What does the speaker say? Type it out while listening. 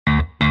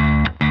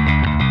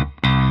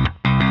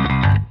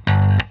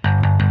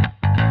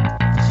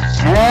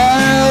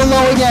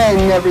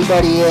again,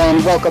 everybody,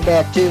 and welcome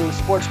back to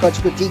Sports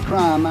Cuts with D.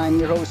 Crom. I'm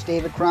your host,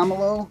 David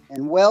Cromwell,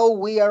 and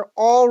we are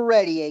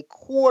already a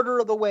quarter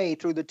of the way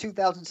through the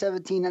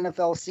 2017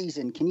 NFL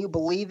season. Can you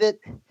believe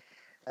it?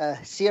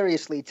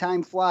 Seriously,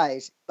 time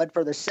flies. But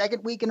for the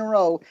second week in a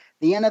row,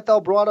 the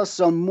NFL brought us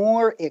some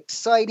more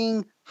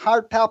exciting,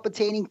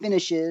 heart-palpitating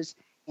finishes,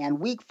 and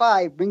Week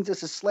 5 brings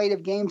us a slate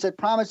of games that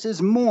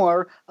promises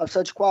more of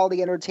such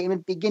quality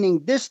entertainment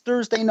beginning this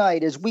Thursday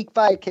night as Week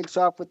 5 kicks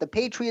off with the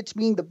Patriots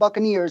meeting the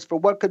Buccaneers for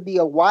what could be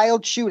a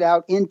wild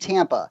shootout in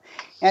Tampa.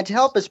 And to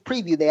help us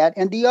preview that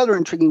and the other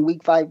intriguing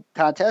Week 5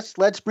 contests,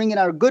 let's bring in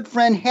our good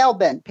friend Hal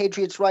Bent,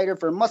 Patriots writer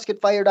for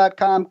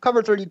MusketFire.com,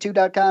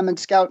 Cover32.com, and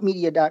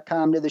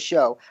ScoutMedia.com to the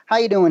show. How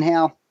you doing,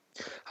 Hal?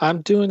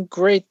 I'm doing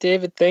great,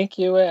 David. Thank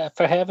you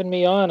for having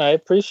me on. I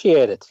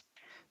appreciate it.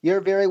 You're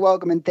very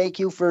welcome, and thank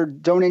you for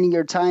donating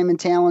your time and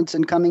talents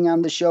and coming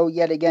on the show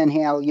yet again,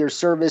 Hal. Your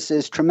service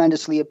is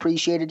tremendously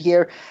appreciated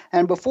here.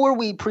 And before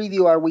we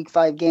preview our Week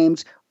 5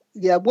 games,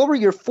 what were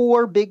your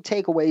 4 big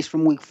takeaways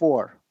from Week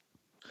 4?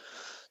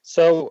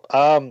 So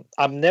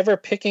I'm never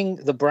picking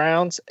the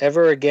Browns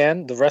ever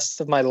again the rest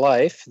of my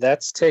life.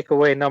 That's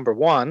takeaway number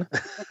 1.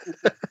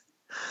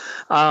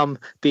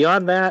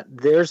 Beyond that,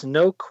 there's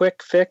no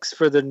quick fix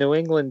for the New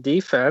England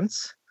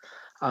defense.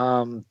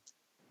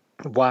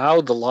 Wow,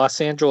 the Los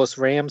Angeles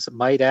Rams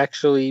might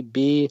actually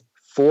be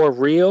for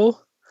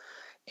real.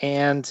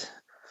 And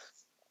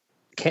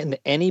can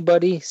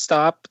anybody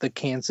stop the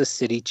Kansas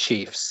City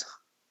Chiefs?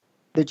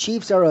 The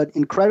Chiefs are an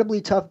incredibly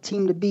tough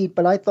team to beat,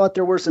 but I thought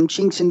there were some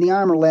chinks in the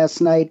armor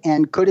last night,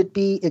 and could it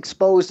be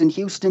exposed in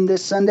Houston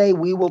this Sunday?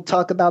 We will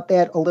talk about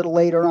that a little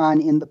later on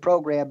in the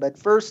program. But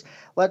first,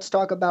 let's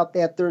talk about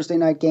that Thursday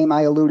night game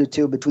I alluded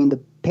to between the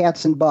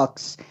Pats and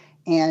Bucks.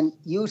 And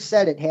you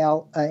said it,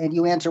 Hal, and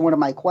you answered one of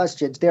my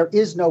questions. There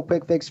is no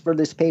quick fix for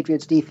this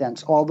Patriots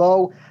defense,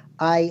 although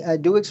I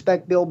do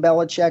expect Bill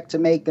Belichick to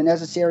make the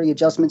necessary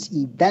adjustments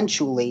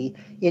eventually.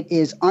 It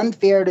is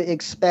unfair to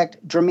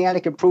expect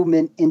dramatic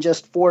improvement in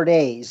just 4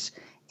 days.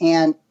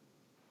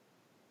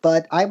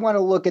 But I want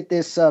to look at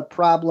this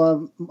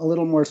problem a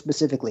little more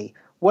specifically.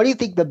 What do you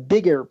think the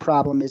bigger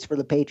problem is for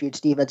the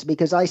Patriots defense?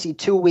 Because I see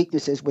 2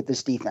 weaknesses with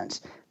this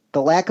defense.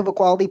 The lack of a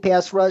quality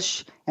pass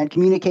rush and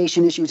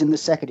communication issues in the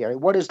secondary.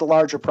 What is the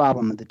larger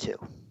problem of the two?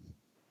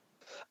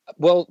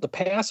 Well, the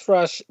pass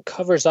rush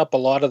covers up a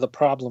lot of the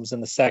problems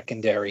in the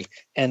secondary,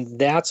 and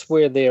that's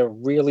where they're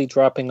really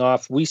dropping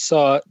off. We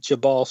saw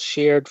Jabal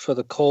Sheard for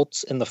the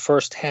Colts in the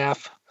first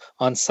half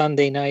on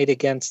Sunday night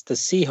against the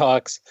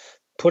Seahawks,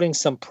 putting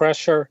some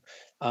pressure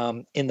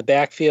in the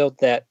backfield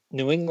that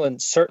New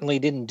England certainly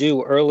didn't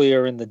do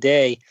earlier in the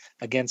day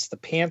against the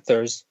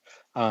Panthers.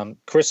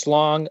 Chris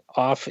Long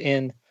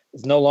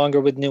is no longer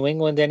with New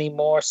England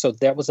anymore, so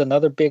that was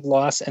another big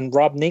loss. And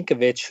Rob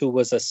Ninkovich, who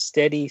was a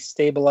steady,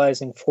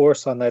 stabilizing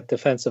force on that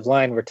defensive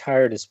line,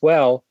 retired as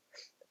well.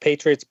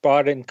 Patriots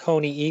brought in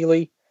Coney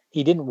Ely.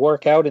 He didn't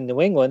work out in New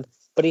England,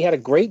 but he had a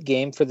great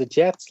game for the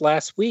Jets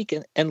last week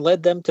and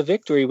led them to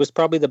victory. He was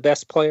probably the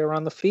best player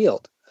on the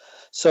field.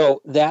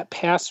 So that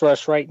pass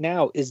rush right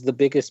now is the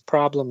biggest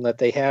problem that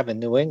they have in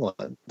New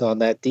England on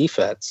that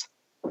defense.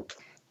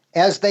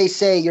 As they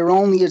say, you're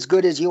only as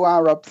good as you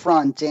are up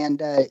front,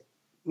 and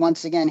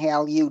once again,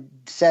 Hal, you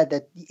said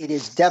that it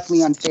is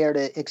definitely unfair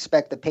to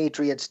expect the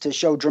Patriots to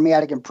show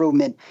dramatic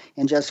improvement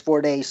in just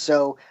 4 days.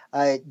 So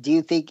do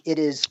you think it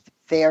is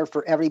fair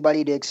for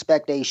everybody to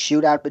expect a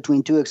shootout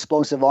between 2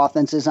 explosive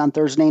offenses on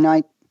Thursday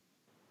night?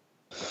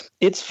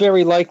 It's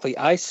very likely.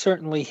 I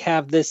certainly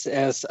have this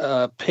as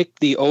a pick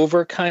the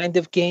over kind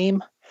of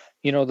game.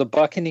 You know, the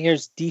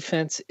Buccaneers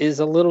defense is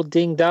a little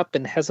dinged up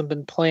and hasn't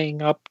been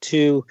playing up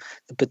to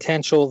the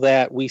potential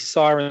that we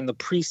saw in the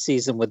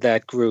preseason with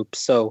that group.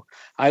 So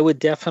I would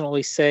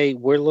definitely say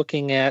we're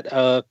looking at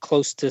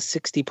close to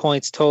 60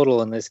 points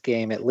total in this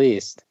game at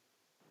least.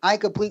 I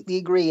completely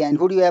agree. And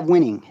who do you have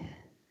winning?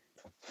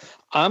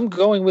 I'm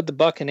going with the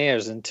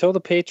Buccaneers until the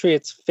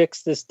Patriots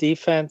fix this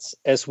defense.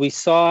 As we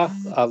saw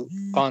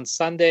on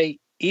Sunday,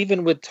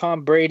 even with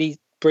Tom Brady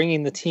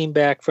bringing the team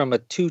back from a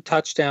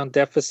 2-touchdown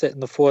deficit in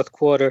the fourth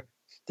quarter,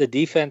 the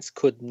defense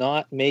could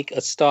not make a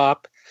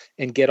stop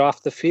and get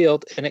off the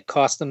field, and it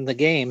cost them the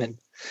game. And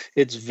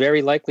it's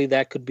very likely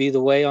that could be the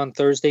way on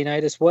Thursday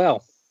night as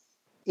well.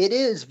 It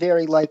is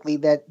very likely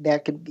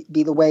that could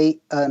be the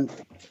way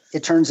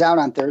it turns out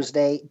on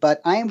Thursday,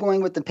 but I am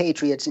going with the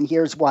Patriots, and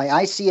here's why.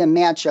 I see a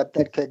matchup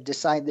that could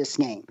decide this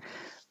game.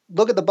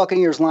 Look at the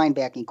Buccaneers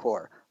linebacking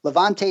core.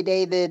 Levante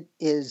David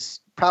is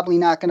probably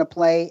not going to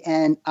play,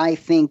 and I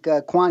think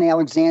Quan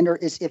Alexander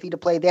is iffy to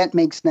play. That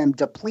makes them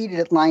depleted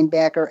at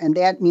linebacker, and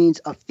that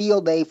means a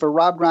field day for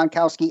Rob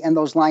Gronkowski and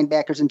those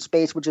linebackers in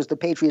space, which is the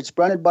Patriots'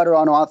 bread and butter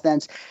on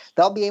offense.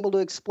 They'll be able to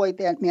exploit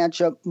that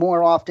matchup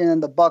more often,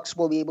 and the Bucs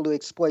will be able to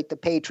exploit the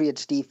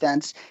Patriots'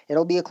 defense.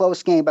 It'll be a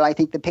close game, but I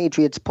think the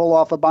Patriots pull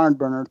off a barn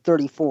burner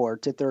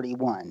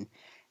 34-31.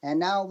 And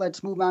now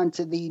let's move on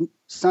to the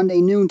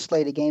Sunday noon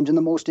slate of games. And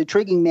the most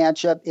intriguing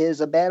matchup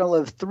is a battle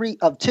of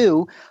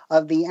two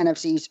of the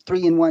NFC's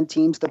 3-1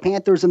 teams, the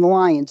Panthers and the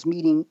Lions,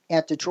 meeting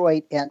at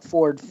Detroit at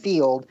Ford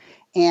Field.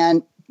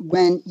 And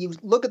when you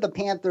look at the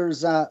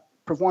Panthers'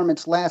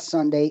 performance last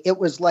Sunday, it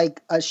was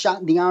like a shot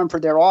in the arm for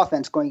their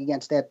offense going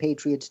against that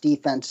Patriots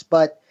defense.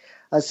 But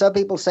some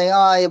people say,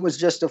 it was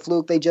just a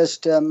fluke. They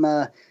just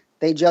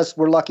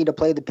were lucky to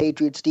play the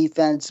Patriots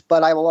defense.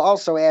 But I will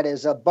also add,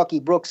 as Bucky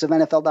Brooks of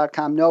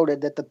NFL.com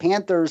noted, that the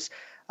Panthers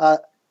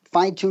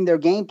fine-tune their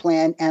game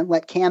plan and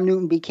let Cam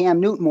Newton be Cam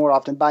Newton more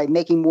often by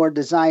making more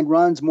design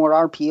runs, more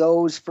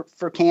RPOs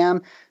for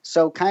Cam.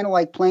 So kind of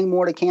like playing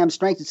more to Cam's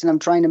strengths instead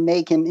of trying to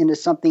make him into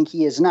something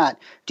he is not.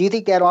 Do you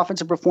think that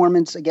offensive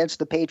performance against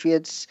the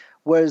Patriots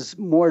was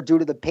more due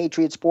to the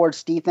Patriots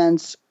sports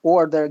defense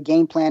or their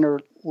game plan or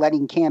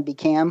letting Cam be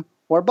Cam,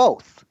 or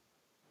both?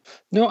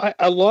 No,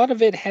 a lot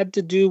of it had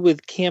to do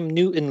with Cam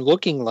Newton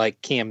looking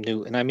like Cam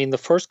Newton. I mean, the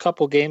first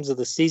couple games of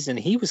the season,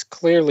 he was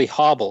clearly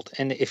hobbled.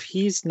 And if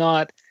he's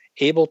not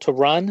able to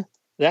run,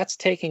 that's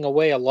taking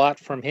away a lot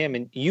from him.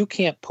 And you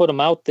can't put him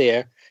out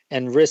there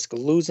and risk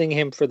losing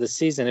him for the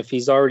season if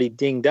he's already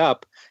dinged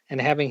up and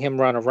having him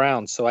run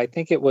around. So I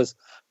think it was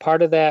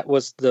part of that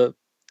was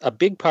a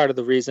big part of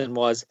the reason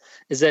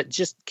is that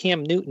just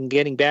Cam Newton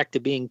getting back to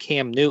being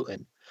Cam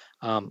Newton.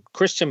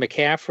 Christian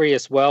McCaffrey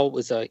as well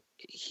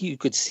you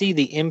could see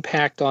the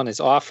impact on his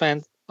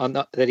offense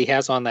that he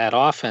has on that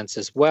offense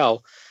as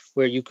well,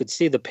 where you could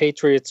see the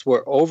Patriots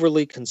were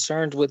overly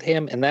concerned with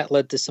him, and that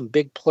led to some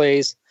big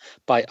plays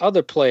by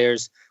other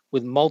players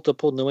with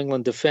multiple New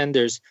England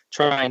defenders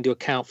trying to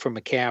account for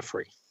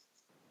McCaffrey.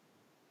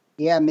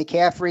 Yeah,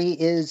 McCaffrey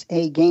is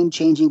a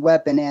game-changing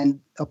weapon, and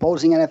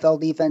opposing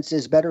NFL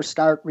defenses better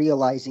start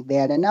realizing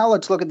that. And now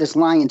let's look at this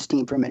Lions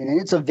team for a minute.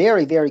 And it's a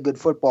very, very good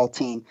football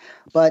team.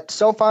 But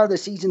so far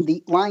this season,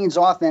 the Lions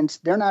offense,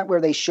 they're not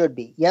where they should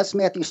be. Yes,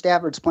 Matthew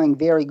Stafford's playing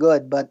very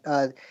good, but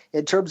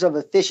in terms of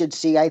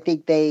efficiency, I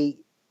think they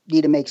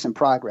need to make some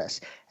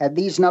progress. And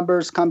these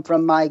numbers come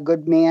from my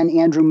good man,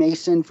 Andrew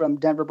Mason from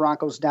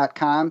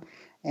DenverBroncos.com.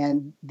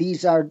 And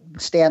these are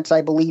stats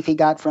I believe he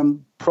got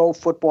from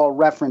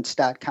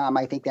ProFootballReference.com.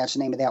 I think that's the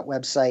name of that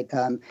website.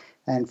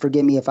 And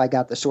forgive me if I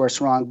got the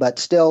source wrong, but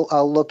still,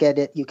 I'll look at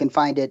it. You can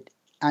find it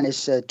on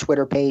his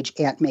Twitter page,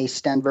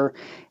 @MaceDenver.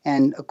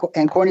 And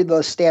according to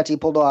those stats he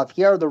pulled off,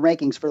 here are the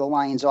rankings for the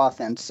Lions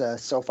offense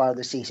so far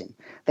this season.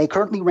 They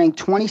currently rank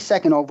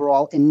 22nd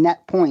overall in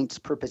net points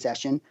per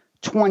possession,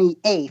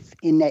 28th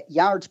in net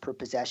yards per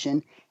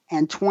possession,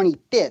 and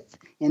 25th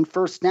in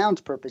first downs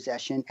per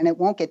possession, and it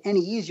won't get any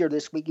easier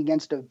this week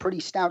against a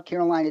pretty stout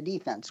Carolina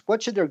defense.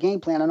 What should their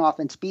game plan on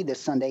offense be this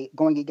Sunday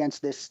going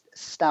against this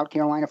stout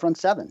Carolina front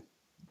seven?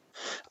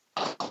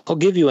 I'll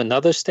give you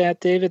another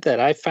stat, David, that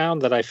I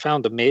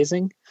found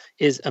amazing,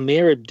 is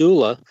Amir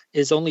Abdullah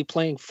is only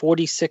playing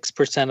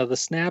 46% of the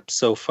snaps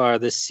so far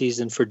this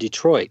season for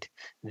Detroit.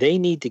 They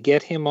need to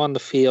get him on the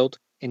field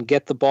and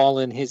get the ball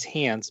in his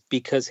hands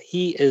because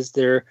he is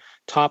their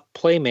top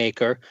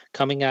playmaker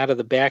coming out of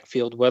the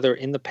backfield, whether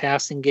in the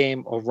passing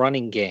game or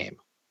running game.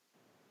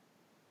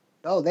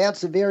 Oh,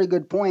 that's a very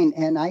good point.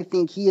 And I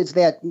think he is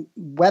that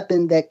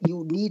weapon that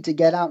you need to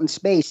get out in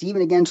space,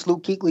 even against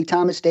Luke Kuechly,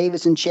 Thomas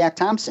Davis, and Shaq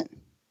Thompson.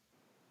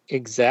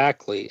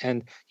 Exactly.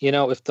 And,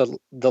 if the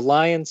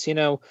Lions, they're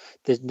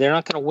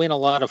not going to win a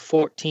lot of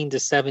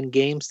 14-7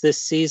 games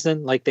this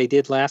season like they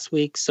did last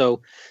week.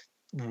 So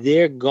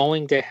they're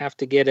going to have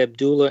to get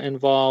Abdullah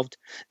involved.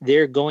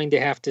 They're going to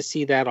have to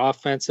see that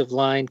offensive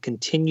line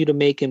continue to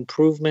make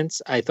improvements.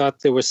 I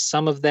thought there was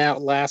some of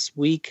that last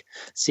week,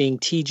 seeing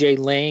TJ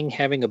Lang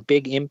having a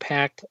big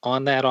impact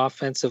on that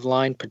offensive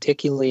line,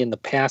 particularly in the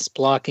pass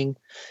blocking.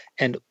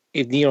 And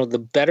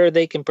the better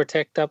they can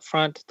protect up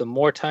front, the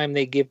more time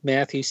they give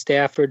Matthew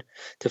Stafford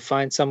to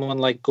find someone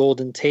like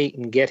Golden Tate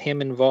and get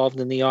him involved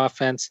in the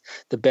offense,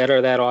 the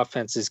better that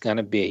offense is going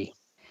to be.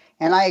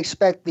 And I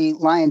expect the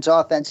Lions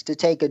offense to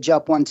take a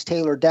jump once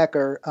Taylor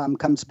Decker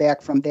comes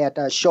back from that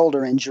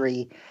shoulder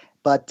injury.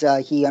 But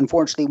he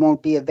unfortunately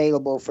won't be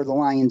available for the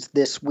Lions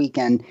this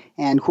weekend.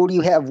 And who do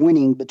you have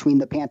winning between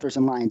the Panthers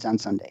and Lions on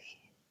Sunday?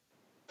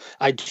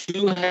 I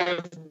do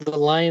have the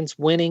Lions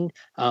winning.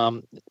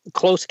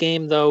 Close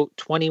game, though,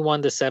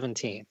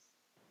 21-17.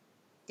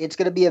 It's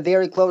going to be a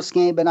very close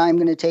game, but I'm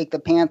going to take the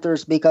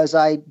Panthers because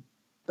I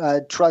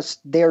trust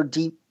their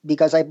deep.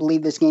 Because I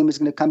believe this game is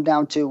going to come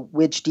down to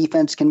which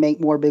defense can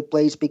make more big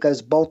plays because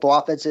both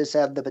offenses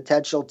have the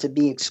potential to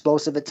be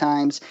explosive at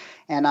times.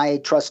 And I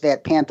trust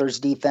that Panthers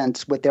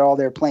defense with all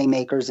their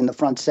playmakers in the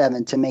front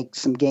seven to make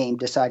some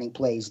game-deciding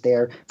plays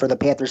there for the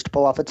Panthers to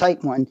pull off a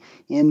tight one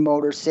in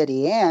Motor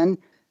City. And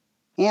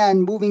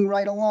moving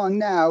right along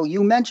now,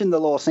 you mentioned the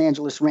Los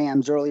Angeles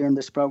Rams earlier in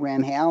this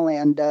program, Hal,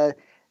 and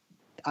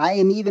I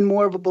am even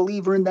more of a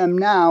believer in them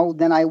now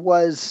than I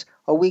was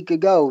a week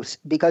ago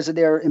because of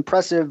their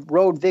impressive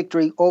road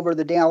victory over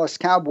the Dallas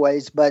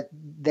Cowboys, but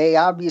they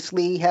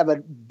obviously have a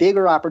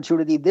bigger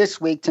opportunity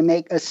this week to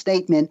make a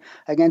statement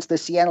against the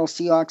Seattle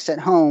Seahawks at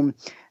home,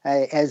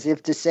 as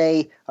if to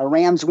say a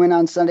Rams win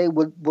on Sunday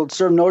would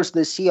serve notice to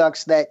the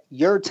Seahawks that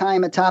your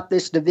time atop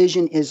this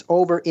division is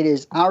over. It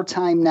is our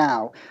time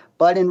now.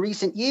 But in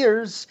recent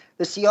years,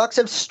 the Seahawks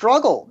have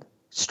struggled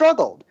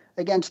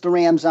against the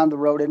Rams on the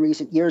road in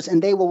recent years,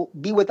 and they will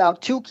be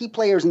without two key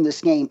players in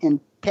this game, in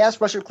pass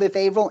rusher Cliff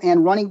Averill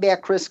and running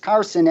back Chris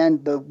Carson,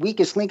 and the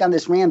weakest link on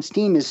this Rams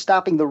team is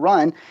stopping the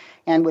run.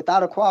 And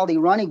without a quality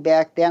running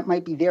back, that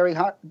might be very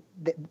hard.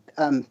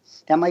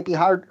 That might be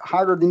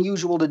harder than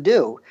usual to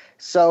do.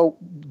 So,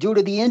 due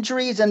to the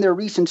injuries and their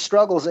recent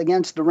struggles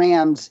against the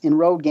Rams in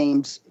road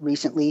games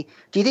recently,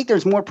 do you think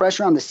there's more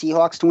pressure on the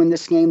Seahawks to win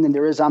this game than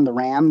there is on the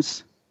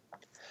Rams?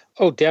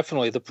 Oh,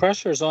 definitely. The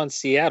pressure is on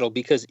Seattle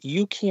because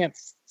you can't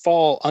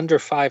fall under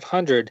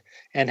 500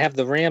 and have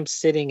the Rams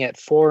sitting at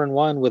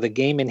 4-1 with a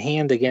game in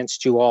hand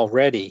against you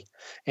already.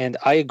 And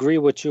I agree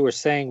what you were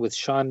saying with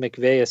Sean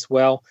McVay as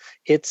well.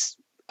 It's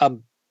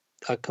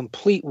a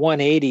complete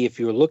 180 if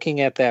you're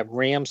looking at that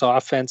Rams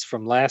offense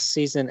from last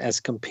season as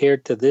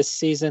compared to this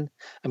season.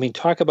 I mean,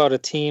 talk about a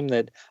team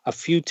that a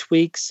few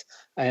tweaks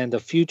and a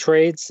few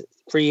trades,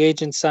 free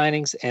agent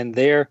signings, and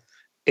they're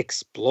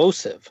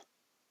explosive.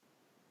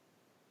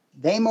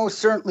 They most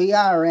certainly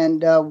are.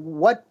 And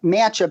what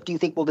matchup do you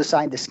think will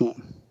decide this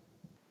game?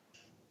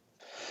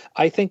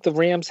 I think the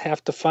Rams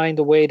have to find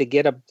a way to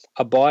get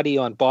a body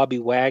on Bobby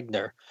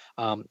Wagner.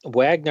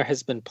 Wagner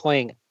has been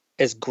playing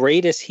as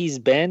great as he's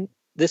been.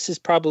 This is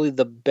probably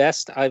the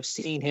best I've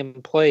seen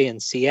him play in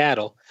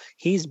Seattle.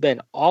 He's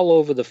been all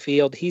over the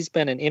field. He's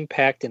been an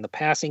impact in the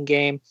passing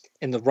game,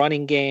 in the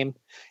running game.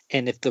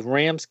 And if the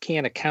Rams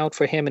can't account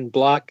for him and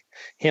block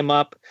him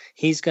up,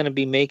 he's going to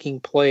be making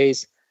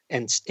plays.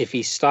 And if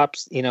he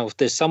stops, if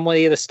there's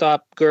somebody to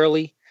stop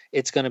Gurley,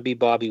 it's going to be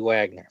Bobby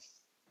Wagner.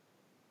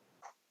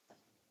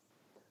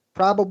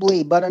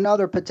 Probably, but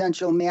another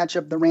potential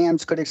matchup the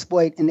Rams could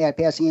exploit in that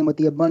passing game with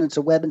the abundance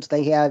of weapons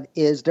they have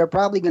is they're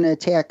probably going to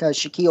attack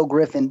Shaquille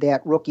Griffin,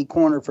 that rookie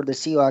corner for the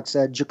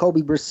Seahawks.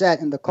 Jacoby Brissett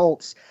and the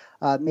Colts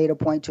made a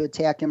point to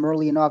attack him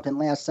early and often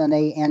last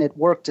Sunday, and it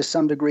worked to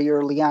some degree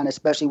early on,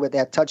 especially with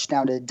that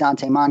touchdown to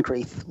Dante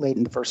Moncrief late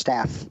in the first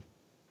half.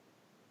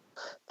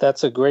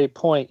 That's a great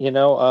point.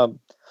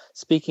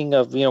 Speaking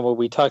of, where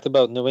we talked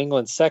about New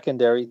England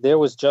secondary, there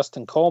was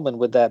Justin Coleman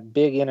with that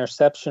big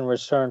interception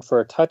return for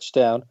a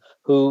touchdown,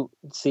 who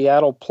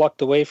Seattle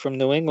plucked away from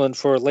New England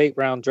for a late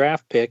round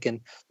draft pick,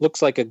 and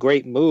looks like a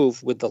great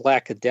move with the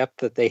lack of depth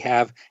that they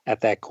have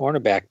at that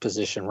cornerback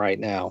position right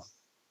now.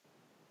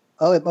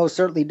 Oh, it most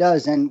certainly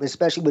does, and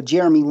especially with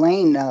Jeremy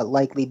Lane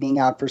likely being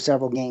out for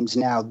several games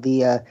now.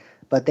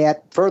 But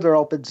that further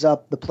opens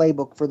up the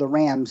playbook for the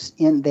Rams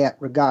in that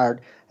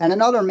regard. And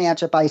another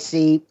matchup I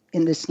see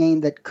in this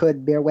game that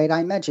could bear weight,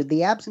 I mentioned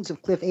the absence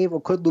of Cliff Averill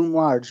could loom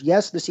large.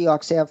 Yes, the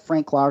Seahawks have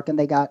Frank Clark and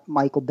they got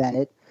Michael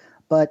Bennett,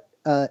 but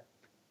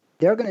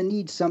they're going to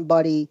need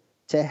somebody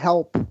to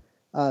help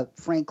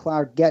Frank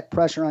Clark get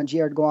pressure on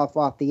Jared Goff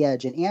off the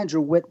edge. And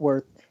Andrew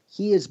Whitworth,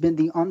 he has been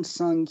the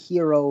unsung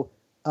hero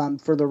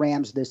for the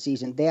Rams this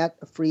season. That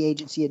free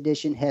agency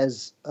addition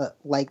has,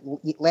 like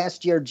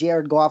last year,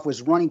 Jared Goff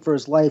was running for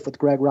his life with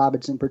Greg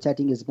Robinson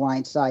protecting his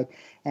blind side.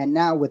 And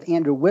now with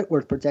Andrew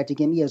Whitworth protecting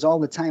him, he has all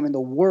the time in the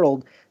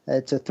world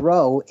to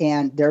throw.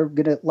 And they're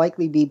going to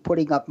likely be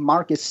putting up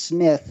Marcus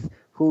Smith,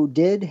 who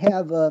did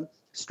have a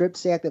strip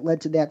sack that led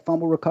to that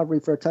fumble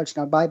recovery for a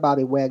touchdown by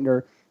Bobby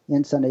Wagner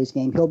in Sunday's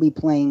game. He'll be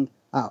playing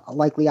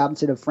likely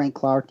opposite of Frank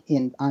Clark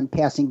on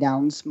passing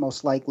downs,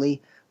 most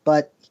likely.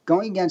 But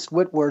going against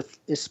Whitworth,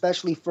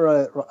 especially for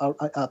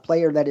a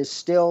player that is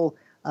still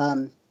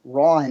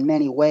raw in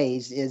many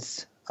ways,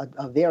 is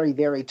a very,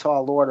 very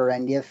tall order.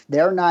 And if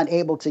they're not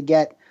able to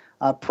get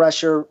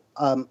pressure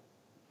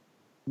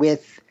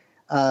with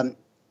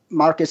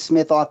Marcus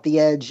Smith off the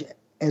edge,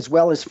 as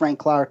well as Frank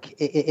Clark,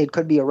 it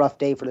could be a rough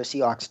day for the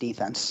Seahawks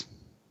defense.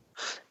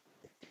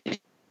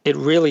 It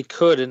really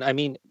could. And I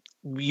mean,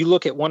 you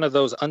look at one of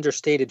those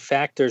understated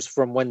factors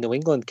from when New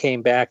England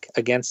came back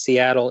against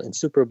Seattle in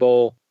Super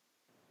Bowl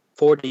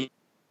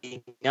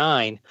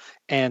 49,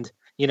 and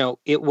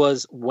it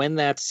was when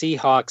that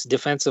Seahawks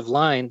defensive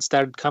line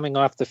started coming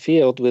off the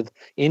field with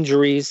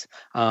injuries,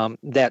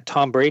 that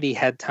Tom Brady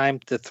had time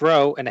to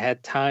throw and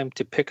had time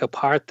to pick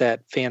apart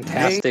that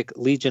fantastic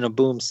Legion of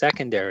Boom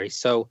secondary.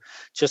 So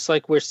just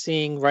like we're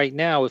seeing right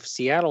now, if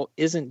Seattle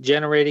isn't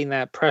generating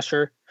that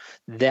pressure,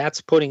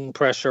 that's putting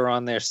pressure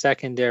on their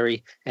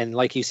secondary. And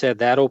like you said,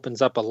 that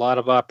opens up a lot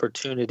of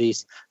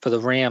opportunities for the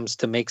Rams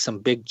to make some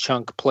big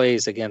chunk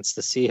plays against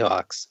the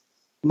Seahawks.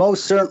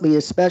 Most certainly,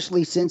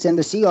 especially since, and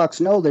the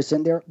Seahawks know this,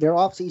 and their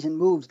offseason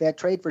moves, that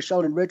trade for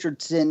Sheldon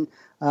Richardson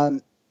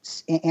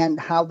and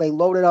how they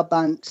loaded up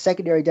on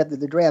secondary depth of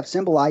the draft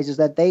symbolizes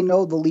that they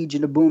know the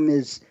Legion of Boom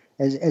is,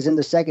 as in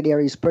the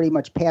secondary, is pretty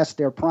much past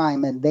their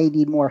prime, and they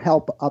need more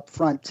help up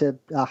front to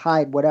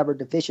hide whatever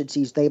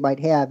deficiencies they might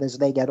have as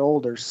they get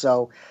older.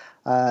 So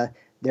they're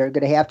going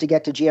to have to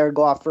get to Jared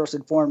Goff first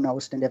and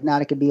foremost, and if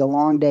not, it could be a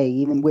long day,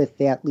 even with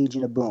that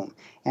Legion of Boom.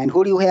 And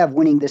who do you have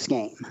winning this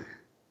game?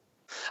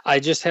 I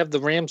just have the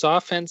Rams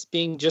offense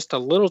being just a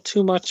little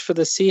too much for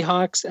the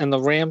Seahawks, and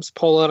the Rams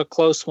pull out a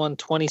close one,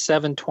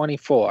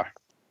 27-24.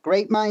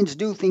 Great minds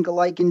do think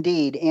alike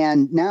indeed.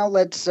 And now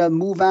let's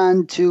move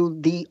on to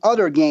the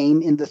other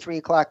game in the 3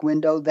 o'clock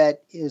window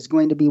that is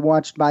going to be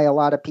watched by a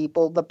lot of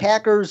people. The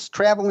Packers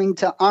traveling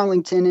to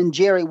Arlington and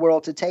Jerry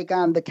World to take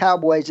on the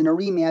Cowboys in a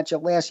rematch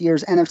of last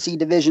year's NFC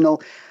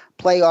divisional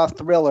playoff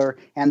thriller.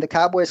 And the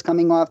Cowboys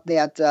coming off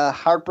that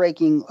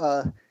heartbreaking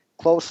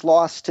close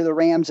loss to the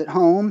Rams at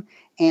home.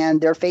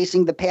 And they're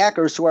facing the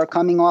Packers, who are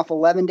coming off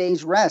 11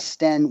 days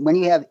rest. And when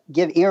you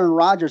give Aaron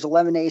Rodgers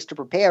 11 days to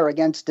prepare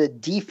against a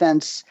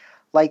defense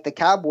like the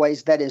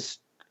Cowboys that is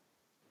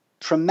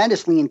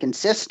tremendously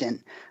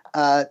inconsistent,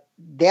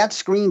 that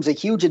screams a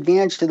huge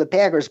advantage to the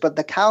Packers. But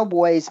the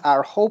Cowboys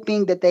are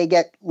hoping that they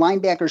get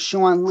linebacker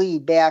Sean Lee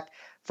back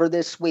for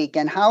this week.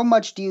 And how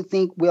much do you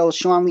think will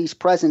Sean Lee's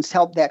presence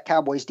help that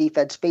Cowboys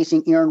defense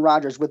facing Aaron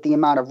Rodgers with the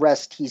amount of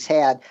rest he's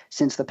had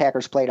since the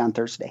Packers played on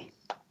Thursday?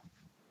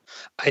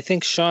 I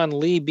think Sean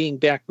Lee being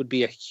back would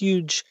be a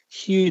huge,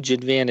 huge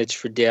advantage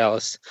for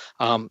Dallas.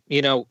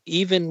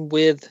 Even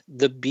with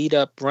the beat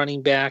up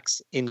running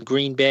backs in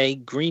Green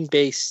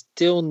Bay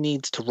still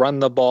needs to run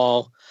the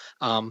ball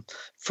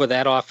for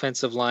that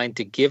offensive line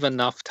to give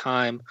enough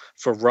time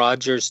for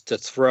Rodgers to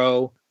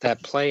throw.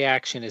 That play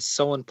action is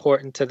so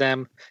important to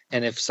them.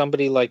 And if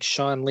somebody like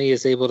Sean Lee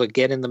is able to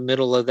get in the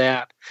middle of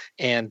that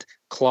and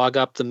clog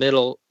up the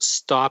middle,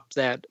 stop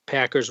that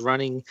Packers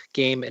running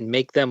game and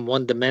make them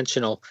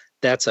one-dimensional,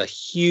 that's a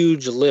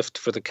huge lift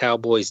for the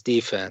Cowboys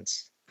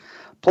defense.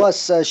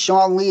 Plus,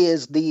 Sean Lee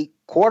is the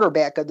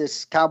quarterback of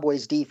this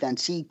Cowboys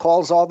defense. He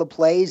calls all the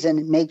plays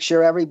and makes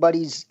sure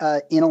everybody's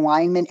in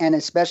alignment, and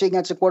especially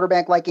against a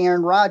quarterback like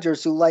Aaron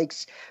Rodgers,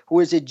 who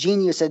is a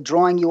genius at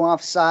drawing you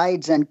off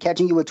sides and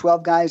catching you with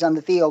 12 guys on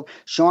the field.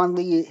 Sean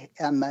Lee,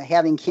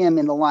 having him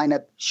in the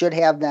lineup, should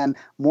have them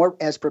more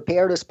as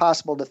prepared as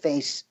possible to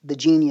face the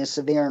genius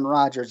of Aaron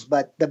Rodgers.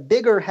 But the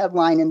bigger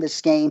headline in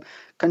this game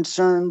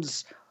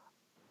concerns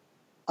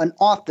an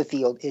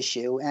off-the-field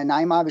issue, and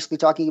I'm obviously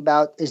talking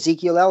about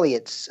Ezekiel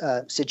Elliott's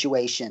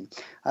situation.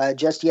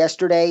 Just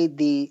yesterday,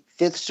 the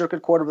Fifth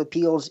Circuit Court of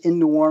Appeals in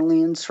New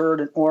Orleans heard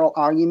an oral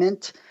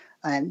argument,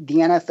 and the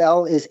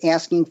NFL is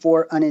asking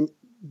for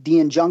the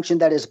injunction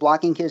that is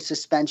blocking his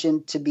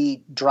suspension to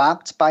be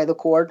dropped by the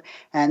court.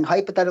 And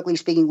hypothetically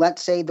speaking,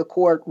 let's say the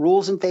court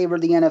rules in favor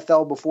of the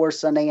NFL before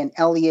Sunday and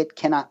Elliott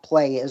cannot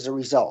play as a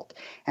result.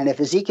 And if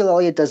Ezekiel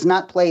Elliott does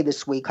not play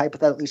this week,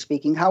 hypothetically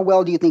speaking, how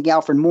well do you think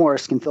Alfred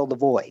Morris can fill the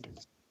void?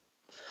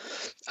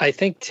 I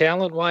think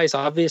talent-wise,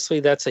 obviously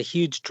that's a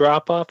huge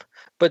drop-off,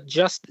 but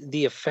just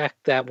the effect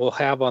that will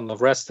have on the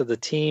rest of the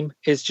team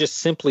is just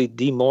simply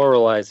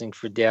demoralizing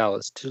for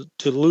Dallas.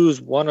 To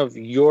lose one of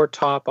your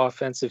top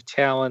offensive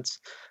talents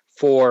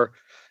for,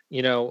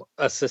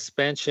 a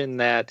suspension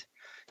that,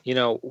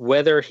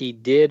 whether he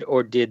did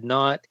or did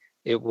not,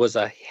 it was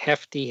a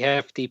hefty,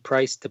 hefty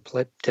price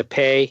to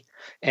pay.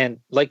 And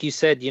like you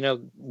said,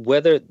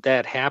 whether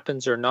that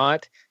happens or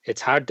not,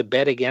 it's hard to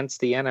bet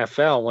against the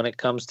NFL when it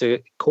comes to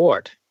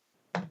court.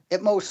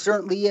 It most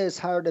certainly is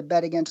hard to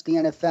bet against the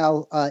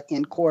NFL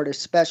in court,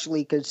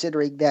 especially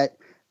considering that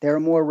there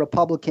are more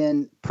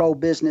Republican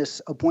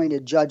pro-business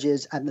appointed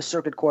judges at the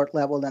circuit court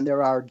level than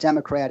there are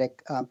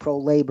Democratic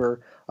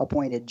pro-labor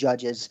appointed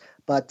judges.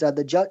 But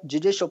the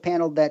judicial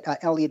panel that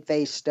Elliott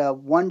faced,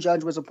 one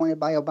judge was appointed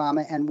by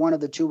Obama, and one of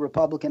the two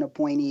Republican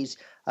appointees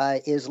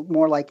is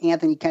more like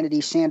Anthony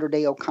Kennedy, Sandra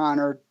Day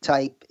O'Connor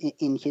type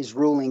in his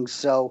rulings.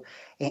 So,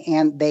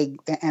 and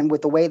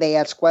with the way they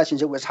asked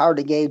questions, it was hard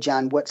to gauge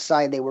on what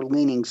side they were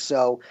leaning.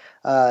 So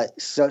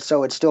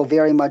it's still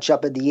very much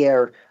up in the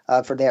air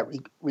for that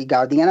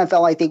regard. The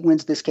NFL, I think,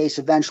 wins this case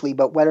eventually,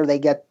 but whether they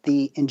get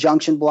the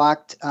injunction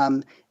blocked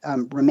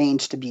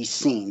remains to be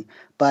seen.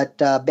 But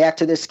back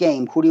to this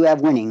game, who do you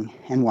have winning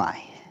and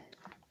why?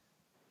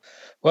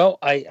 Well,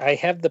 I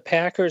have the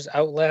Packers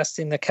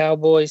outlasting the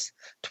Cowboys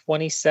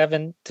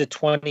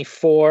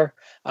 27-24.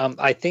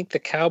 I think the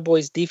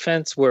Cowboys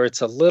defense, where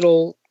it's a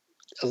little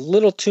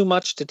too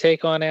much to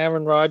take on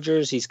Aaron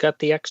Rodgers. He's got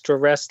the extra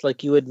rest,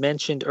 like you had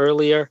mentioned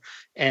earlier.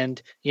 And,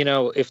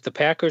 if the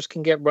Packers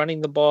can get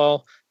running the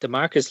ball,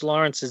 DeMarcus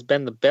Lawrence has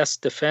been the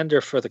best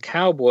defender for the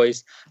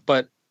Cowboys.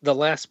 But the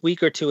last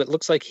week or two, it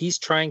looks like he's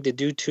trying to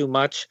do too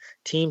much.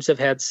 Teams have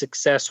had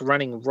success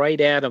running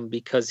right at him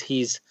because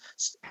he's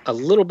a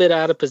little bit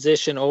out of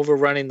position,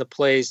 overrunning the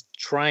plays,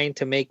 trying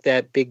to make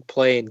that big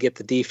play and get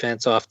the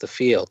defense off the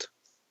field.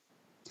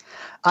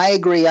 I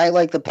agree. I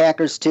like the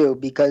Packers too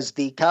because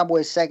the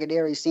Cowboys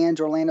secondary, sans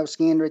Orlando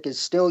Scandrick, is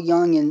still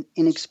young and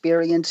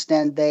inexperienced,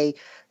 and they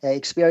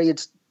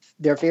experienced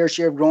their fair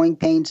share of growing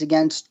pains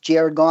against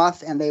Jared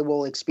Goff, and they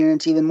will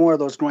experience even more of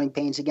those growing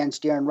pains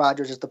against Aaron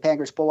Rodgers as the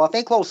Packers pull off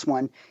a close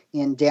one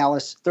in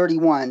Dallas,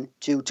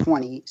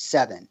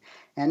 31-27.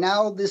 And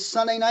now this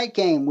Sunday night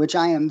game, which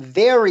I am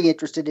very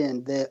interested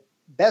in, the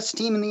best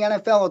team in the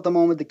NFL at the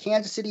moment, the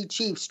Kansas City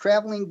Chiefs,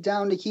 traveling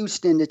down to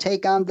Houston to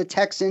take on the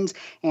Texans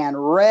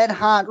and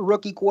red-hot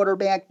rookie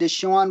quarterback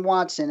Deshaun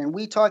Watson. And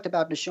we talked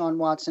about Deshaun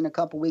Watson a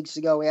couple weeks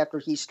ago after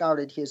he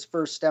started his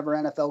first ever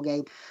NFL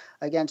game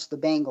against the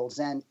Bengals.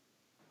 And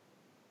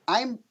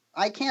I'm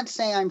I can't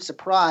say I'm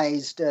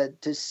surprised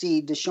to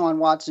see Deshaun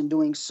Watson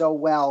doing so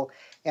well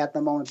at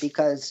the moment,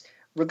 because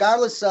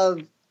regardless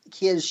of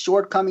his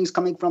shortcomings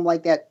coming from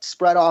like that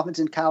spread offense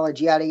in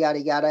college, yada yada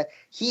yada,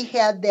 he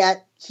has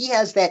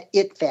that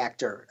it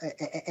factor,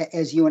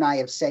 as you and I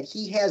have said.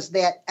 He has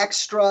that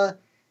extra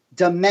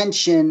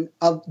dimension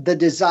of the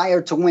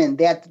desire to win,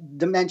 that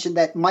dimension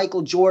that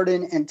Michael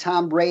Jordan and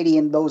Tom Brady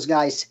and those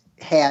guys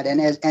had.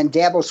 And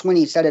Dabo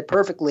Swinney said it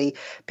perfectly,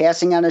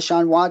 passing on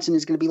Deshaun Watson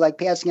is going to be like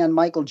passing on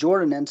Michael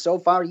Jordan. And so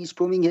far, he's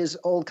proving his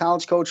old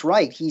college coach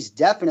right. He's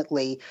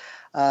definitely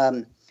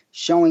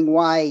showing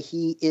why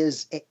he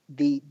is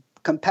the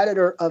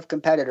competitor of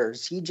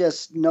competitors. He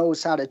just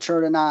knows how to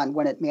turn it on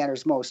when it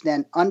matters most.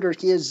 And under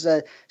his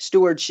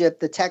stewardship,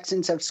 the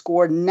Texans have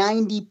scored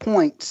 90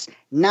 points,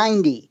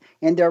 90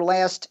 in their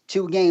last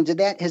two games. And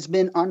that has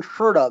been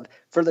unheard of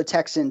for the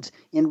Texans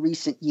in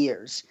recent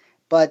years.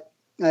 But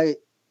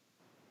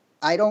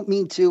I don't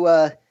mean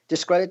to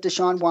discredit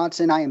Deshaun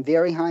Watson. I am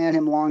very high on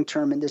him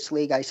long-term in this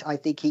league. I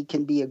think he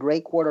can be a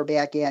great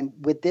quarterback. And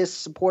with this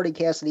supporting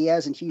cast that he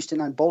has in Houston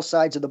on both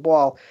sides of the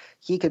ball,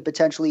 he could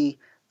potentially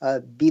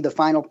be the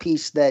final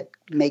piece that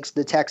makes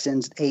the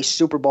Texans a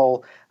Super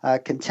Bowl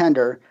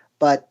contender.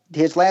 But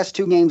his last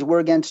two games were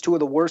against two of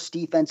the worst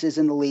defenses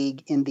in the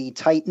league, in the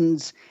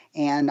Titans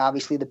and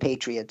obviously the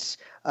Patriots.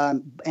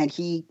 And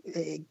he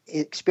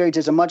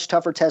experiences a much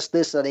tougher test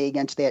this Sunday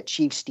against that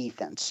Chiefs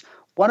defense.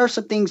 What are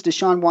some things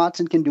Deshaun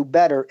Watson can do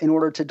better in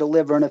order to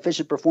deliver an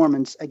efficient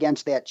performance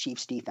against that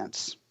Chiefs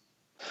defense?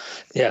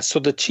 Yeah, so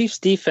the Chiefs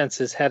defense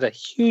has had a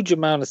huge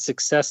amount of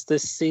success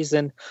this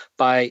season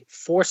by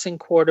forcing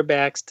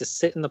quarterbacks to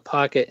sit in the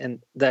pocket,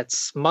 and that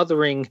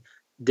smothering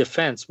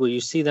defense where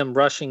you see them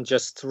rushing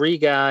just three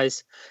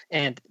guys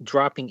and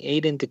dropping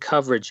 8 into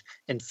coverage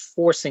and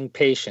forcing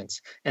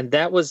patience. And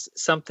that was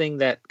something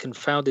that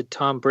confounded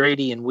Tom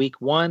Brady in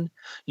week 1.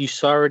 You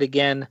saw it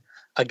again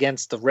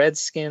against the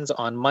Redskins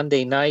on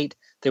Monday night.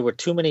 There were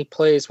too many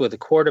plays where the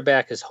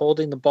quarterback is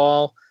holding the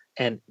ball,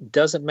 and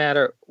doesn't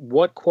matter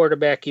what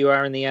quarterback you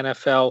are in the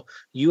NFL,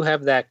 you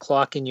have that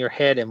clock in your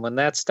head. And when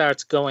that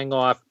starts going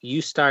off,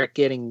 you start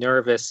getting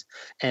nervous.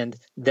 And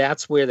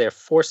that's where they're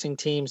forcing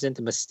teams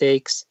into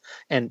mistakes.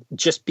 And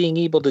just being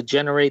able to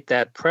generate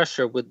that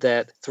pressure with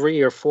that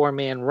 3 or 4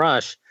 man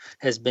rush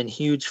has been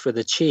huge for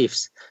the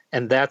Chiefs.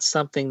 And that's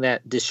something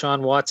that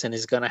Deshaun Watson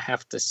is going to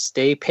have to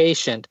stay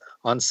patient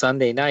on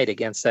Sunday night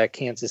against that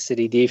Kansas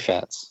City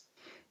defense.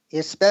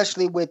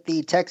 Especially with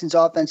the Texans'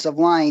 offensive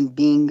line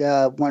being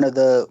one of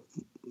the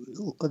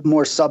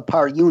more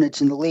subpar units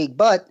in the league.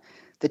 But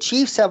the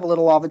Chiefs have a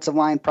little offensive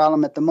line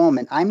problem at the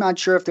moment. I'm not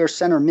sure if their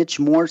center, Mitch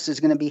Morse, is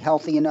going to be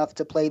healthy enough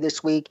to play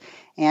this week.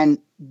 And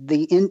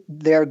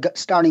their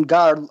starting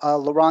guard,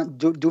 Laurent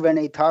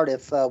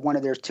Duvernay-Tardif, one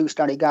of their 2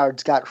 starting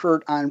guards, got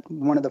hurt on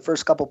one of the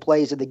first couple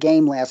plays of the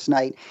game last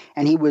night,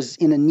 and he was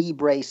in a knee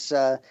brace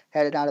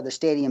headed out of the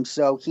stadium.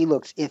 So he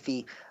looks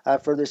iffy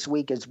for this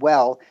week as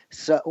well.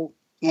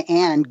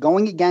 And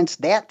going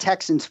against that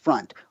Texans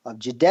front of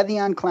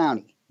Jadeveon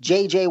Clowney,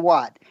 J.J.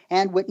 Watt,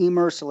 and Whitney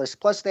Mercilus,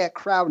 plus that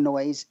crowd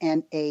noise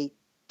and a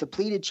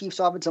depleted Chiefs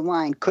offensive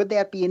line, could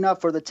that be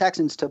enough for the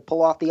Texans to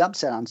pull off the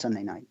upset on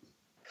Sunday night?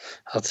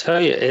 I'll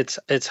tell you,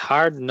 it's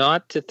hard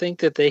not to think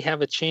that they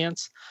have a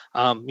chance.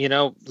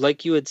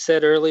 Like you had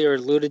said earlier,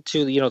 alluded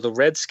to, the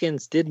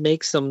Redskins did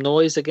make some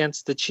noise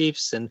against the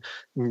Chiefs and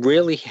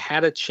really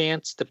had a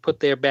chance to put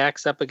their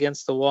backs up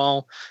against the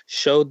wall,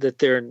 showed that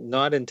they're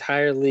not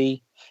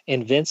entirely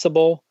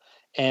invincible.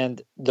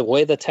 And the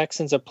way the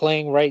Texans are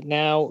playing right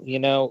now,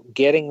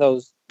 getting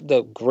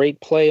the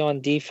great play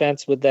on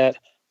defense with that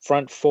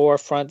front 4,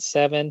 front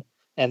 7,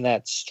 and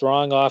that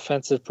strong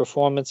offensive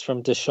performance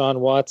from Deshaun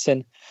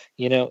Watson,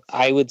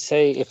 I would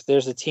say if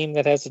there's a team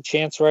that has a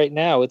chance right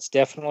now, it's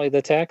definitely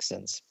the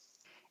Texans.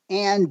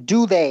 And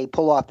do they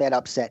pull off that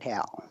upset,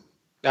 Hal?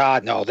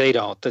 No, they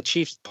don't. The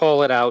Chiefs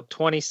pull it out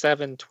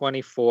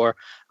 27-24.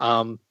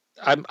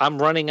 I'm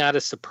running out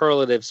of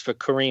superlatives for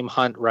Kareem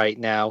Hunt right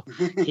now.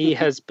 He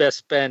has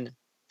best been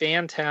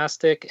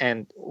fantastic.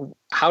 And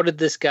how did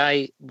this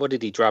guy, what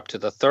did he drop to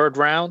the 3rd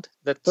round?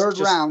 That's third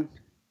round.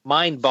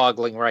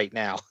 Mind-boggling right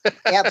now.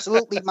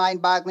 Absolutely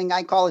mind-boggling.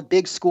 I call it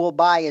big school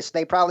bias.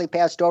 They probably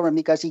passed over him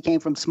because he came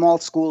from small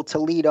school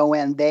Toledo,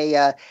 and they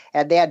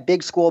had that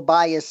big school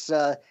bias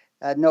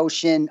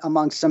notion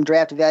amongst some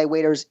draft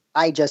evaluators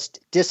I just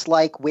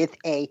dislike with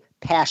a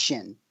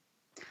passion.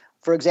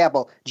 For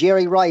example,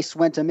 Jerry Rice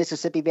went to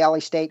Mississippi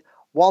Valley State.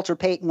 Walter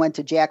Payton went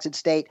to Jackson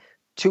State.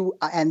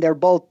 And they're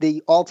both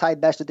the all-time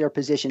best at their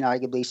position,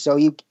 arguably.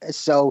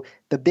 So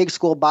the big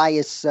school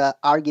bias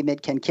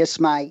argument can kiss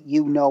my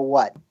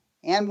you-know-what.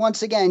 And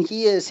once again,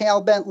 he is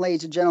Hal Bent,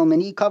 ladies and gentlemen.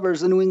 He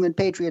covers the New England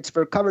Patriots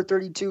for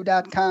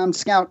Cover32.com,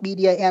 Scout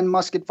Media, and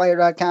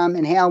MusketFire.com.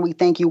 And Hal, we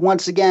thank you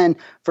once again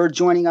for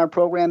joining our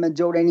program and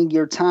donating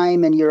your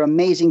time and your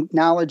amazing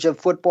knowledge of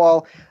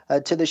football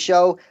to the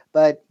show.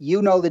 But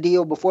you know the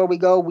deal. Before we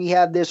go, we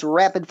have this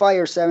rapid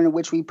fire segment in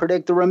which we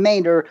predict the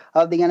remainder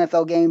of the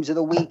NFL games of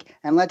the week.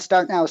 And let's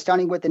start now,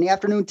 starting with an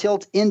afternoon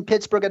tilt in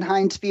Pittsburgh at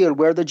Heinz Field,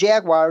 where the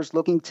Jaguars,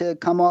 looking to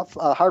come off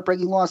a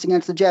heartbreaking loss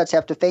against the Jets,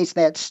 have to face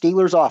that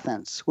Steelers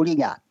offense. What do you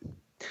got?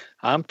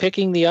 I'm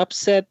picking the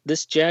upset.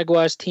 This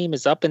Jaguars team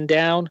is up and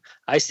down.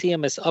 I see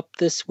them as up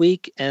this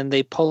week, and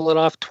they pull it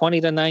off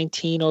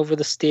 20-19 over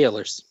the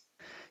Steelers.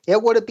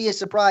 It wouldn't be a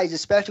surprise,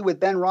 especially with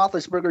Ben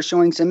Roethlisberger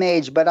showing some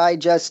age, but I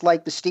just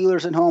like the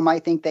Steelers at home. I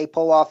think they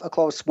pull off a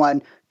close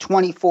one,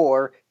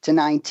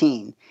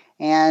 24-19.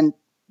 And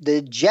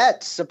the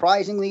Jets,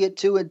 surprisingly at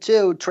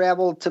 2-2,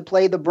 travel to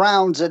play the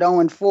Browns at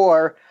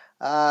 0-4.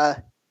 I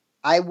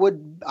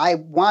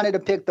wanted to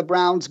pick the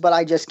Browns, but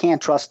I just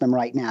can't trust them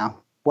right now.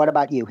 What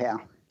about you,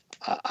 Hal?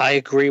 I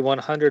agree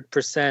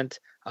 100%.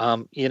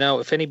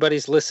 If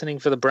anybody's listening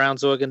for the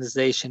Browns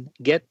organization,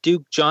 get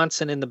Duke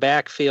Johnson in the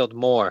backfield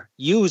more.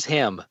 Use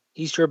him.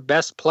 He's your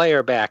best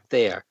player back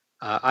there.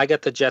 I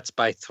got the Jets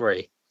by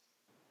 3.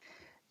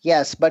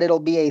 Yes, but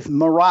it'll be a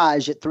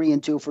mirage at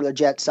 3-2 for the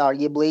Jets,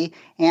 arguably.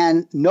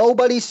 And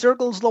nobody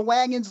circles the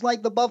wagons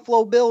like the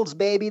Buffalo Bills,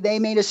 baby. They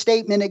made a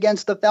statement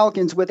against the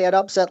Falcons with that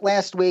upset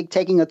last week,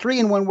 taking a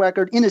 3-1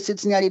 record into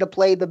Cincinnati to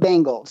play the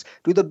Bengals.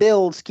 Do the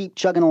Bills keep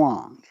chugging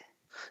along?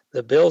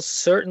 The Bills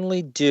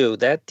certainly do.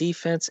 That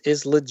defense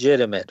is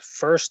legitimate.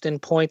 First in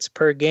points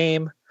per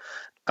game,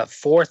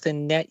 fourth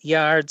in net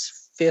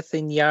yards, fifth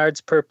in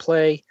yards per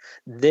play.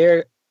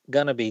 They're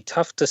going to be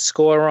tough to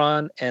score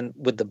on. And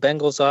with the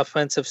Bengals'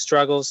 offensive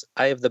struggles,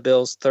 I have the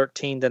Bills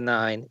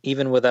 13-9,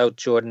 even without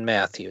Jordan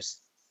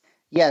Matthews.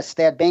 Yes,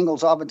 that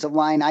Bengals offensive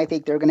line, I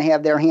think they're going to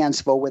have their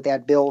hands full with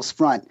that Bills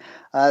front.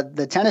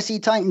 The Tennessee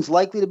Titans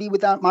likely to be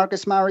without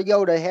Marcus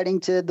Mariota, heading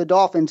to the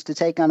Dolphins to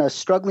take on a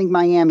struggling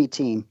Miami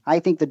team. I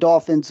think the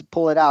Dolphins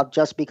pull it out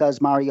just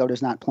because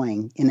Mariota's not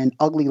playing in an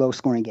ugly,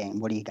 low-scoring game.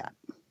 What do you got?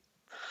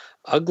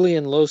 Ugly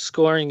and low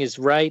scoring is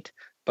right.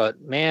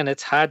 But, man,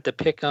 it's hard to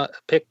pick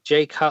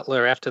Jay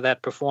Cutler after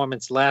that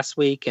performance last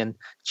week. And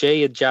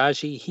Jay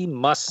Ajayi, he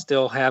must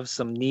still have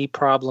some knee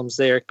problems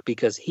there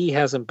because he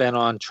hasn't been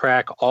on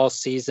track all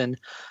season.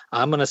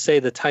 I'm going to say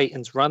the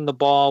Titans run the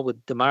ball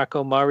with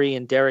DeMarco Murray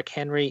and Derrick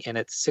Henry, and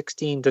it's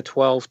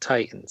 16-12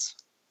 Titans.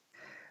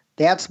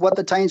 That's what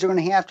the Titans are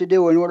going to have to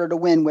do in order to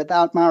win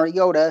without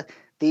Mariota.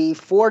 The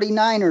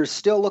 49ers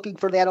still looking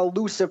for that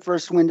elusive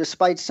first win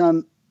despite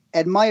some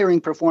admiring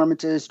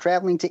performances,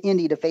 traveling to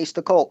Indy to face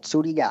the Colts.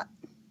 Who do you got?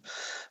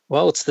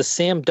 Well, it's the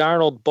Sam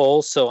Darnold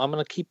Bowl, so I'm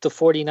going to keep the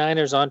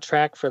 49ers on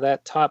track for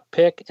that top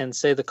pick and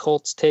say the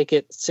Colts take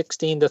it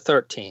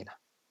 16-13.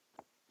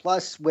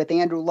 Plus, with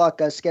Andrew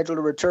Luck scheduled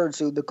to return,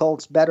 so the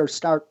Colts better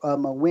start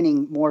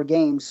winning more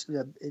games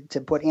to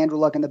put Andrew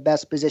Luck in the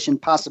best position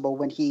possible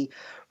when he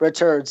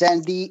returns.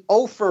 And the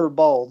Ophir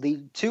Bowl,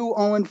 the 2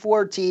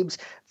 0-4 teams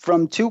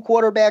from 2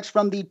 quarterbacks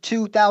from the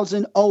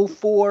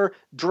 2004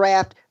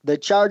 draft, the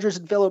Chargers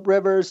and Phillip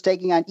Rivers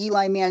taking on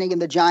Eli Manning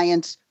and the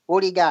Giants.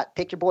 What do you got?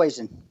 Pick your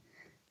poison.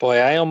 Boy,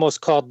 I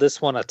almost called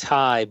this one a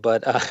tie,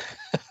 but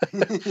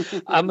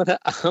I'm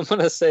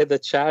gonna say the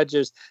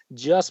Chargers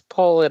just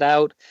pull it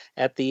out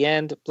at the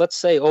end. Let's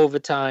say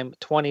overtime,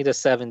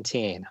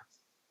 20-17.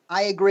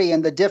 I agree,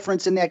 and the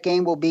difference in that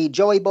game will be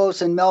Joey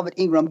Bosa and Melvin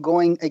Ingram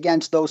going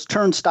against those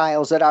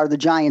turnstiles that are the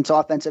Giants'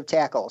 offensive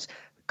tackles.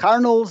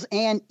 Cardinals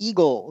and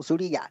Eagles. Who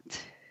do you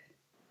got?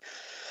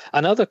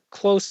 Another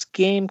close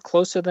game,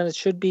 closer than it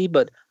should be,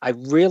 but I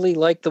really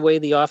like the way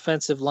the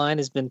offensive line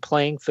has been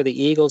playing for the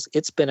Eagles.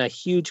 It's been a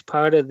huge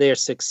part of their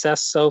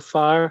success so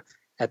far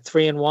at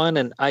 3-1,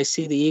 and I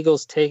see the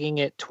Eagles taking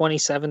it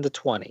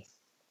 27-20.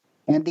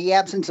 And the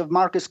absence of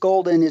Marcus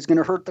Golden is going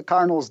to hurt the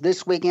Cardinals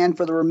this weekend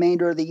for the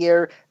remainder of the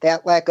year.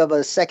 That lack of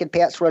a second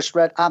pass rush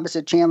threat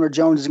opposite Chandler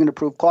Jones is going to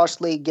prove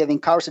costly, giving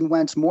Carson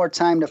Wentz more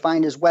time to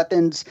find his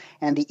weapons,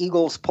 and the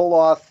Eagles pull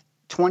off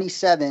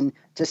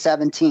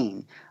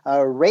 27-17.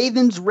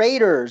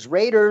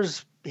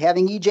 Raiders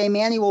having E.J.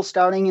 Manuel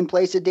starting in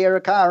place of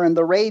Derek Carr, and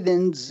the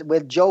Ravens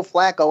with Joe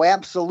Flacco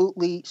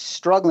absolutely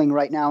struggling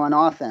right now on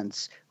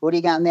offense. What do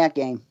you got in that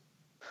game?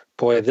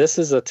 Boy, this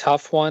is a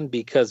tough one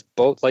because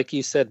both, like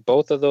you said,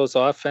 both of those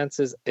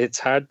offenses, it's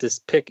hard to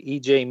pick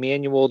E.J.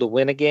 Manuel to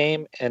win a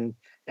game. And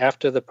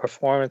after the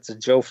performance of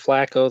Joe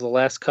Flacco the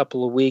last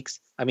couple of weeks,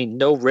 I mean,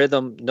 no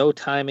rhythm, no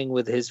timing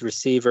with his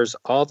receivers.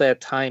 All that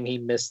time he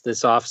missed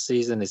this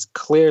offseason is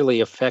clearly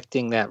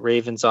affecting that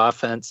Ravens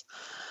offense.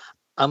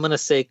 I'm going to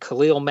say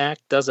Khalil Mack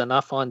does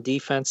enough on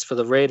defense for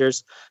the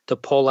Raiders to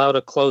pull out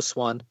a close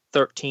one,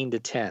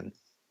 13-10.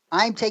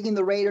 I'm taking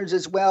the Raiders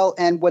as well.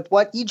 And with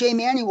what E.J.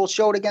 Manuel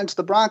showed against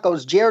the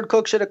Broncos, Jared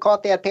Cook should have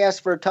caught that pass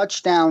for a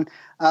touchdown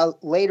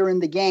later in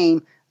the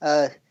game.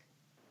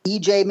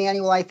 EJ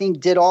Manuel, I think,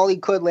 did all he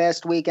could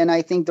last week, and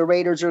I think the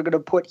Raiders are going to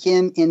put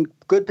him in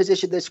good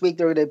position this week.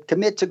 They're going to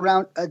commit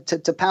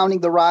to pounding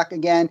the rock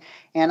again,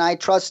 and I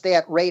trust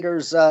that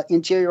Raiders'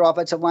 interior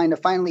offensive line to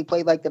finally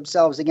play like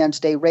themselves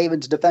against a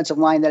Ravens defensive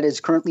line that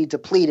is currently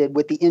depleted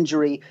with the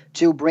injury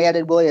to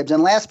Brandon Williams.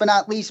 And last but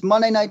not least,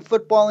 Monday Night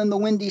Football in the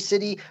Windy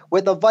City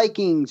with the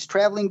Vikings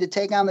traveling to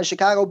take on the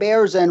Chicago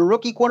Bears and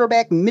rookie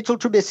quarterback Mitchell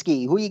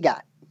Trubisky. Who you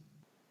got?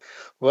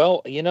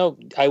 Well,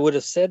 I would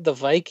have said the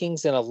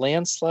Vikings in a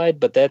landslide,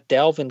 but that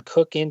Dalvin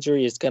Cook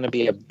injury is going to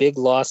be a big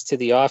loss to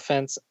the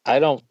offense. I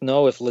don't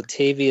know if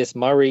Latavius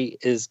Murray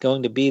is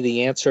going to be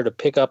the answer to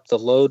pick up the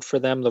load for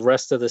them the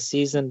rest of the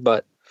season.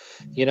 But,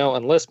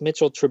 unless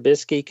Mitchell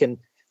Trubisky can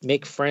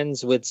make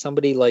friends with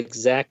somebody like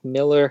Zach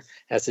Miller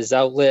as his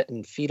outlet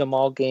and feed them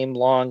all game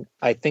long,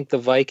 I think the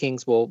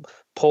Vikings will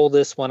pull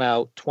this one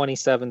out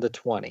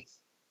 27-20.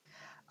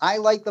 I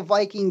like the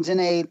Vikings in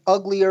a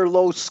uglier,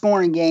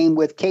 low-scoring game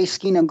with Case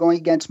Keenum going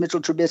against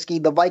Mitchell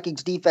Trubisky. The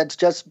Vikings defense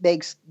just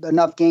makes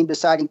enough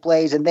game-deciding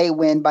plays, and they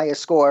win by a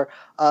score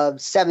of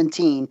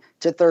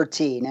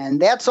 17-13. And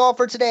that's all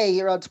for today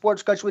here on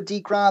Sports Crunch with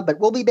D. Crom, but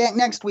we'll be back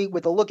next week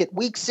with a look at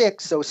Week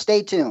 6, so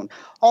stay tuned.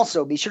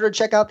 Also, be sure to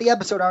check out the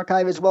episode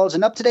archive as well as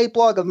an up-to-date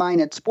blog of mine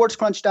at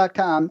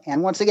sportscrunch.com.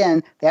 And once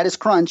again, that is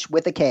Crunch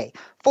with a K.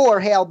 For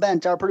Hal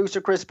Bent, our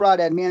producer Chris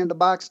Broadhead, man in the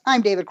box,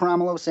 I'm David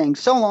Caromelo saying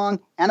so long,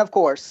 and of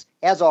course,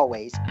 as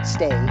always,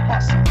 stay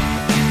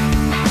awesome.